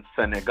and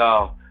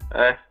Senegal.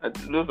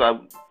 Those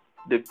are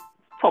the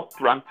top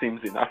ranked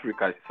teams in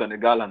Africa,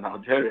 Senegal and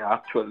Algeria,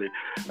 actually.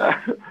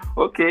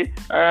 Okay.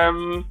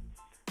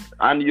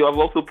 And you have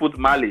also put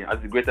Mali as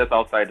the greatest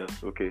outsiders.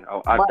 Okay,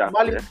 I'll add that.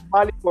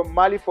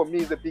 Mali for me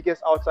is the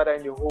biggest outsider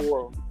in the whole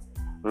world.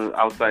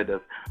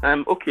 Outsiders.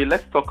 Okay,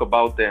 let's talk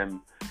about the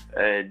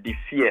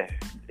fear.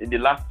 In the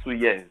last 2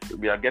 years,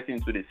 we are getting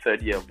into the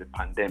 3rd year of the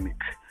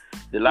pandemic.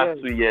 The last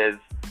 2 years,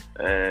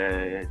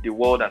 the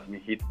world has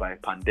been hit by a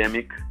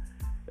pandemic.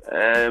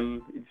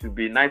 It would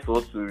be nice for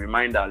us to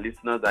remind our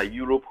listeners that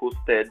Europe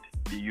hosted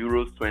the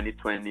Euros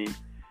 2020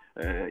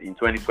 in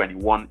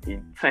 2021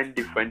 in 10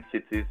 different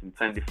cities, in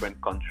 10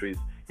 different countries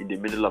in the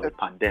middle of a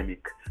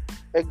pandemic.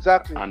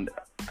 Exactly. And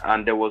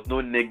there was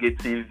no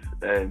negative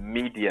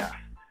media.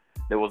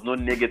 There was no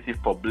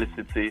negative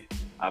publicity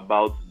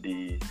about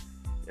the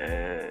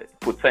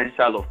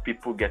potential of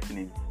people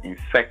getting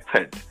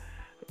infected.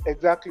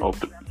 Exactly.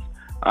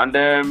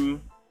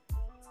 And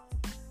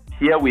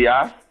here we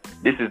are.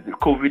 This is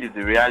COVID is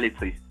the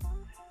reality.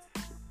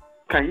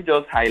 Can you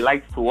just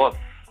highlight to us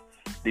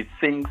the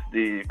things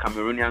the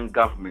Cameroonian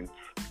government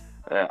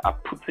are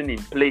putting in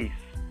place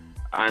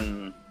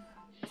and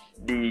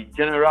the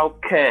general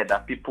care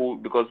that people,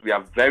 because we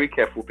are very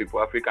careful people,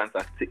 Africans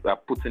are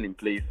putting in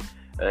place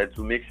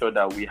to make sure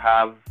that we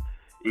have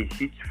a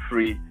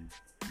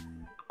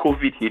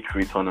COVID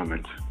hit-free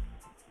tournament?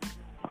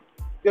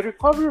 The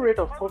recovery rate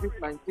of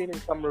COVID-19 in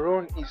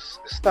Cameroon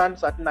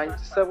stands at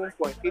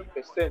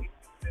 97.8%.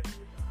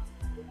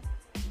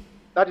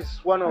 That is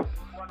one of,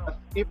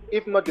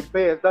 if not the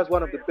best, that's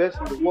one of the best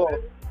in the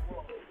world.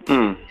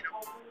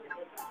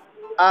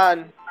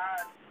 And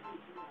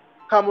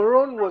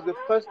Cameroon was the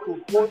first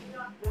to host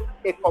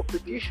a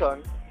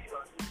competition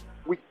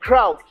with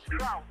crowds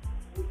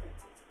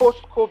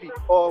post-COVID,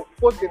 or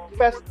post the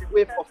first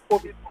wave of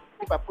COVID,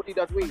 if I put it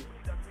that way.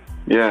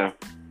 Yeah.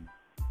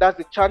 That's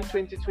the CHAN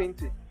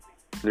 2020.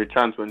 The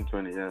CHAN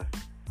 2020, yeah.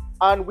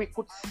 And we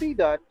could see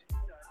that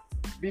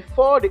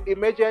before the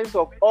emergence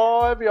of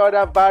every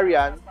other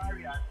variant,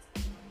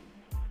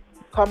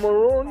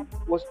 Cameroon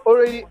was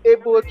already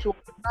able to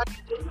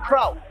manage the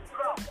crowd.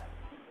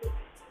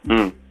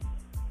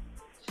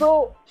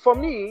 So for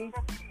me,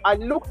 I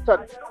looked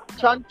at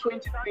CHAN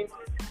 2020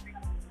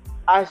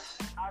 as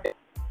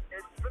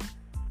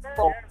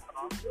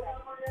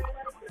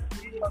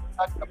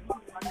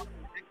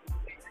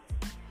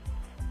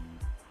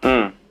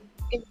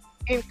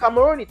in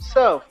Cameroon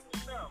itself,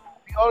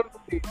 we all know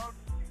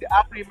the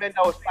agreement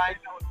that was signed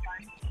with the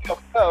Ministry of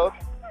Health,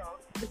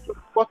 which was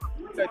what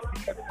the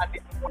Education and the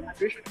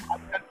Confederation of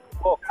African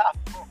Football CAF,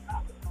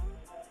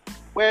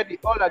 where they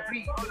all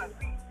agreed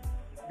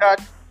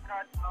that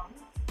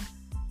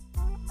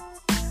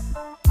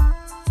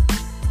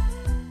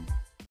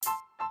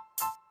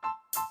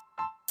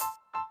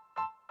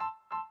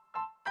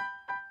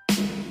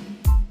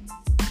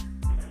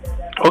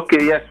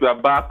Okay, yes, we are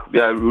back. We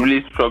are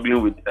really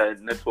struggling with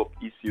network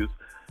issues.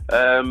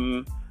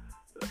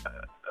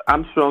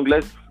 Armstrong,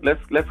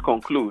 let's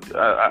conclude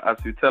as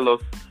you tell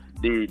us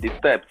the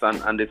steps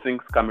and the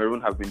things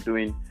Cameroon have been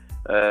doing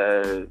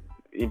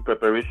in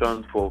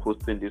preparation for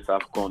hosting this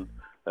AFCON.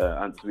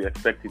 and we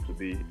expect it to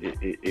be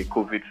a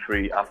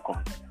COVID-free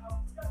AFCON.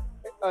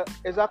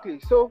 Exactly.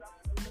 So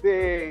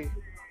there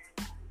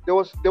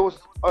was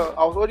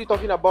I was already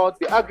talking about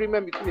the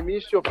agreement between the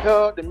Ministry of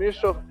Health, the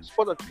Ministry of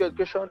Sport and Physical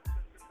Education,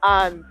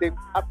 and the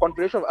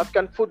Confederation of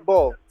African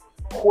Football,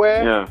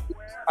 where it's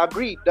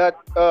agreed that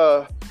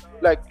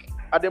like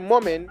at the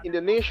moment in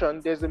the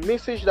nation, there's a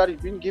message that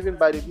is being given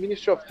by the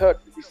Ministry of Health.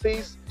 It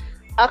says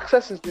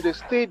access into the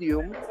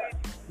stadium,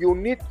 you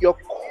need your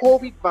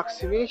COVID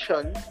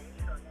vaccination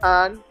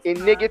and a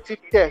negative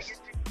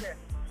test.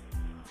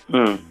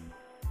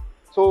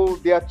 So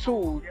there are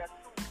two.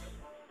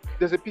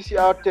 There's a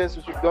PCR test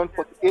which is done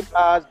 48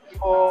 hours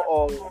before,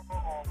 or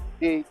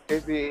there's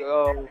the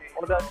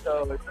other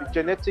the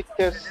genetic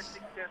test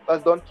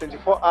that's done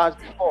 24 hours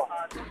before.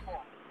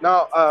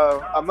 Now,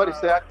 I'm not a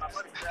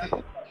scientist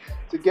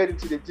to get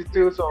into the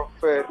details of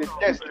the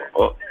test.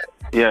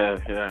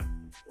 Yeah.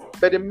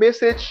 But the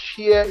message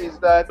here is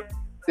that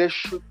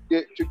to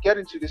get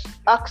into this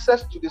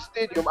access to the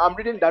stadium. I'm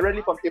reading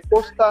directly from a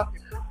poster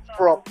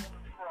from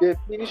the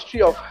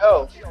Ministry of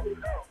Health.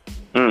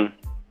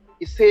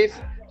 It says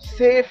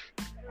Safe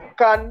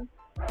Can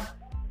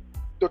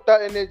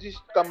Total Energy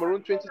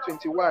Cameroon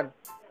 2021,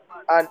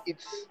 and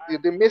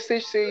the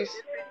message says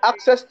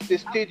access to the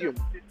stadium,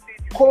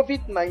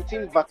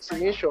 COVID-19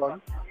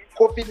 vaccination,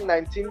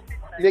 COVID-19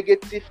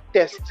 negative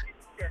test.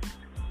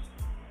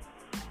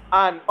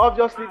 And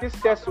obviously this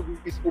test will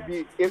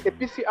be a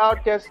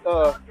PCR test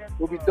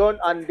will be done,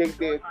 and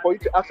for you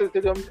to access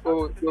the stadium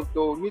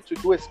they'll need to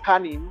do a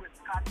scanning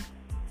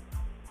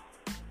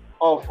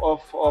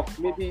of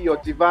maybe your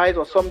device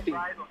or something.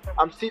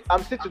 I'm still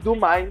to do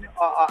mine.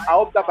 I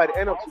hope that by the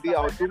end of today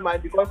I'll do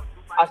mine, because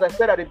as I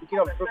said at the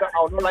beginning of the program,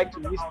 I would not like to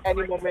miss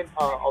any moment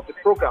of the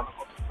program.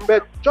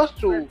 But just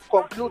to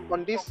conclude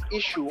on this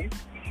issue,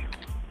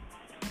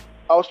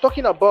 I was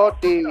talking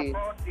about the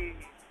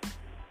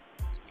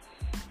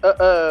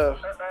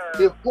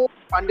whole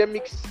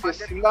pandemic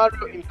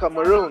scenario in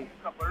Cameroon.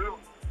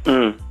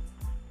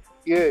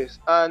 Yes,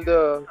 and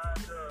the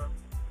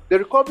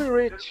recovery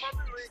rate is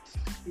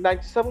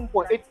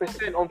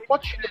 97.8%.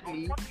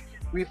 Unfortunately,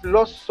 we've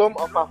lost some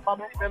of our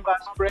family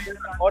members, friends, and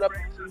other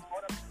persons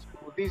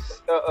to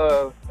this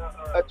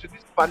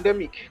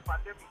pandemic.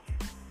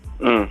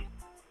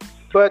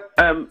 But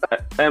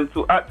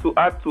to add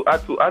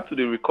to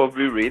the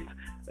recovery rate,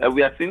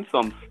 we are seeing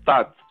some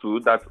stats too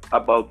that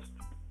about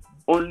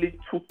only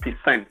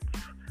 2%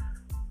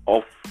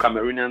 of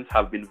Cameroonians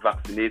have been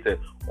vaccinated.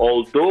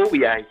 Although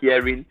we are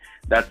hearing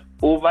that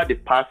over the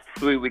past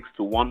 3 weeks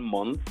to 1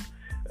 month,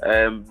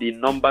 the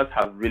numbers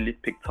have really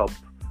picked up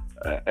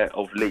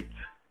of late.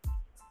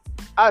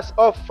 As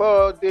of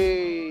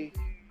the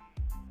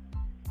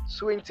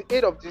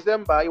 28th of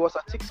December, it was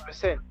at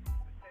 6%.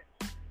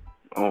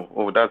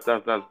 Oh, that's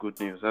good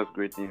news. That's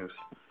great news.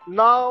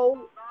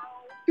 Now,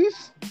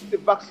 the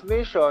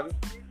vaccination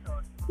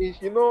is,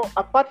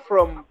 apart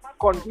from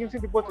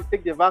convincing people to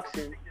take the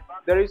vaccine,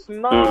 there is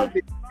now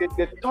the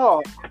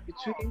talk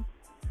between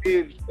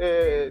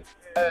the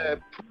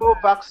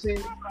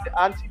pro-vaccine,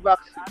 the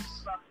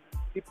anti-vaccines.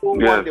 People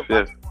want the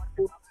vaccine.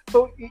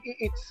 So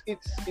it's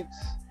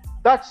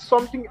that's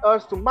something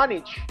else to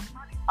manage.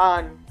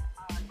 And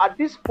at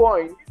this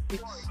point,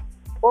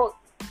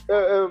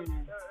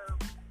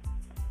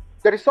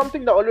 there is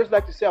something that I always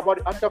like to say about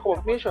the African Cup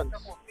of Nations.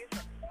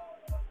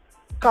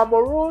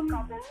 Cameroon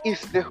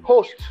is the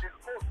host.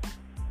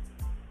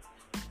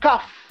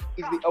 CAF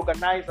is the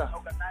organizer.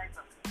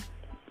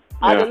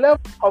 At the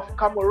level of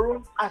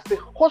Cameroon, as the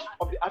host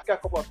of the African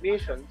Cup of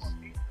Nations,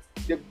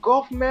 the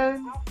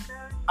government,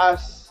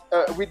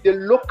 with the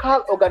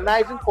local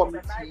organizing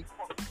committee,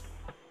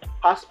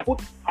 has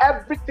put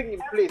everything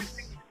in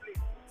place.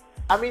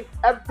 I mean,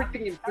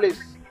 everything in place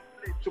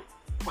to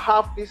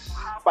have this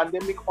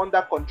pandemic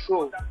under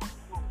control.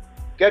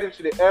 Get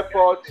into the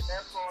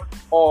airports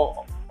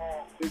or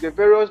the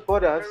various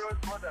borders.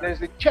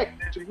 There's a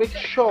check to make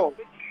sure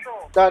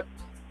that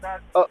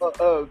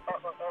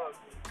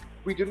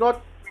we do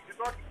not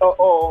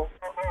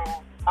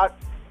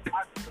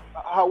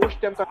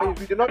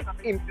we do not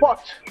import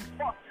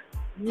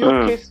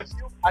new cases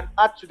and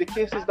add to the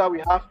cases that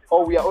we have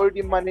or we are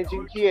already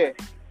managing here.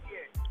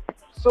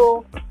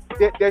 So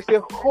there's a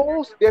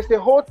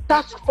whole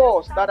task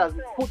force that has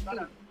been put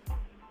in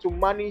to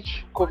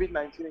manage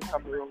COVID-19 in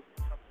Cameroon.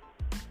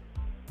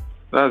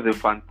 That's a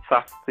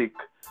fantastic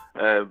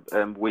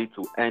way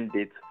to end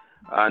it.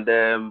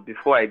 And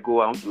before I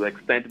go, I want to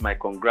extend my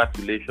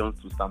congratulations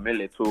to Samuel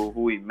Eto'o,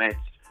 who emerged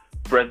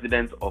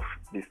president of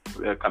the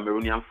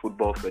Cameroonian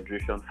Football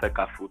Federation,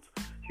 FECAFOOT.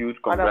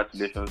 Huge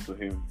congratulations to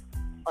him.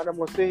 And I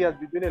must say, he has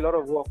been doing a lot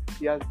of work.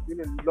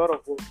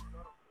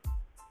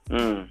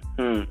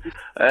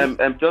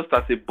 Just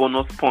as a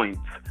bonus point,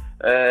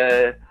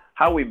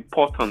 how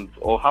important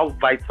or how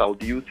vital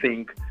do you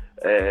think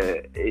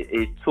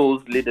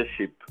Eto'o's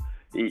leadership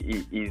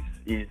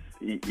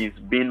is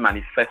being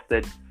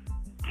manifested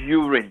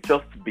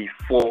just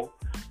before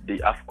the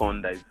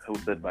AFCON that is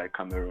hosted by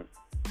Cameroon?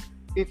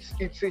 It's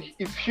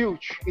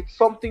huge. It's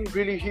something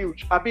really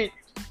huge. I mean,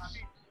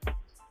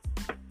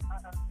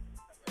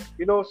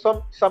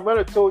 some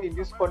Samuel Eto'o in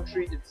this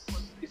country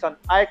is an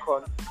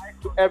icon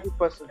to every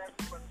person.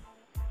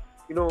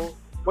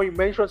 When you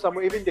mention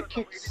Samuel, even the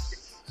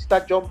kids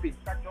start jumping.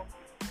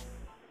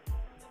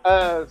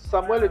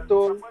 Samuel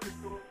Eto'o,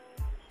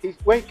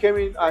 when he came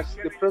in as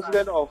the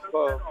president of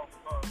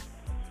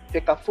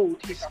Food,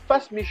 his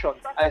first mission,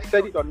 I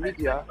said it on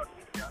media,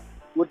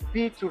 would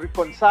be to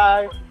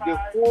reconcile the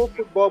whole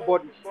football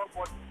body,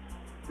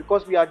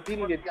 because we are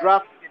dealing in a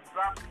draft.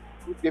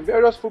 The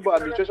various football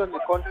administrations in the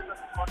country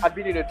had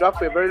been in a draft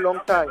for a very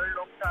long time.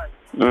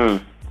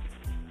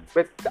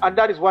 And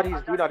that is what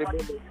he's doing at the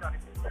moment.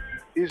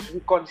 He's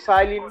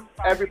reconciling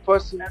every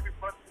person,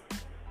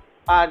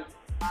 and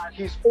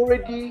he's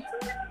already.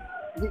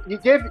 He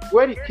gave,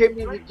 when he came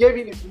in, he gave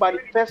him his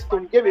manifesto.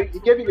 He gave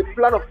him a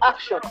plan of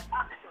action,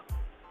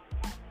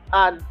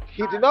 and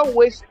he did not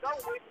waste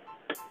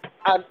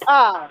an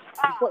hour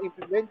before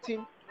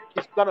implementing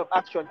his plan of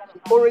action.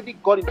 He already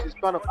got into his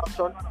plan of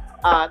action,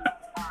 and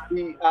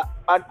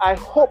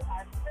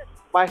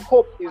my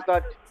hope is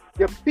that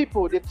the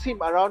people, the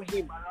team around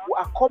him, will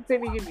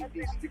accompany him in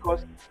this,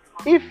 because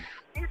if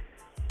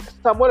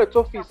Samuel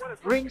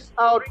Eto'o brings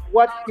out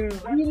what he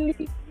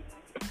really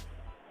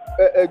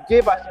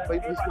gave us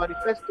in his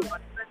manifesto,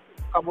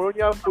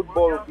 Cameroonian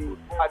football will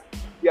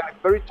be at a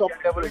very top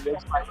level in the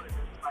next 5 years.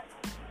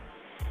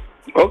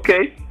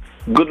 Okay.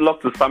 Good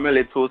luck to Samuel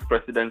Eto'o's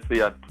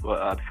presidency at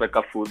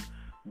Food.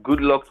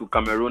 Good luck to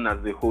Cameroon as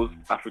they host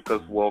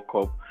Africa's World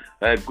Cup.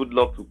 Good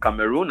luck to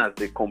Cameroon as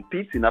they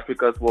compete in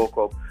Africa's World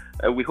Cup.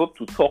 We hope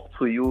to talk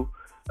to you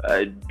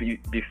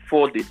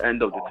before the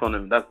end of the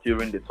tournament. That's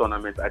during the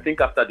tournament. I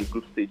think after the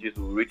group stages,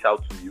 we'll reach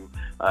out to you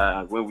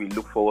when we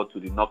look forward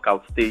to the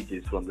knockout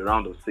stages from the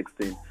round of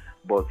 16.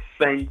 But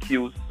thank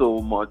you so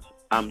much,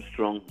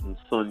 Amstrong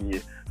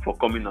Nsonyi, for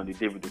coming on the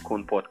David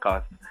Okon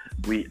podcast.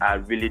 We are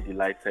really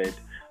delighted,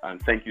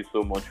 and thank you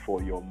so much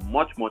for your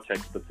much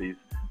expertise.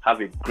 Have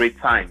a great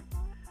time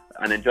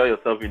and enjoy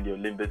yourself in the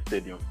Olembe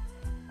Stadium.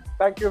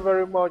 Thank you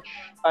very much,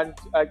 and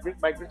I greet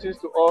my greetings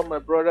to all my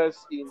brothers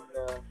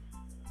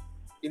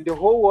in the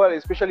whole world,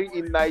 especially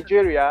in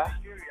Nigeria.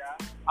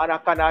 And I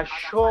can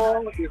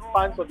assure the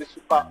fans of the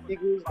Super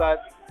Eagles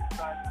that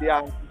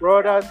their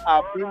brothers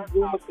are being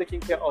well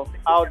taken care of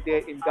out there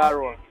in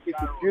Garoua. It's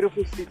a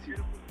beautiful city.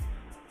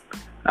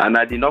 And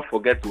I did not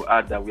forget to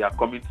add that we are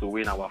coming to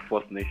win our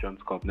First Nations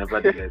Cup.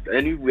 Nevertheless,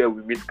 anywhere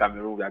we meet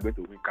Cameroon, we are going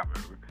to win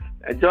Cameroon.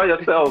 Enjoy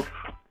yourself.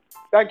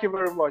 Thank you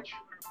very much.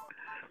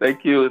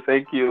 Thank you.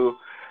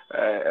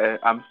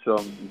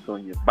 Amstrong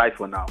Nsonyi. Bye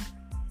for now.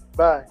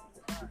 Bye.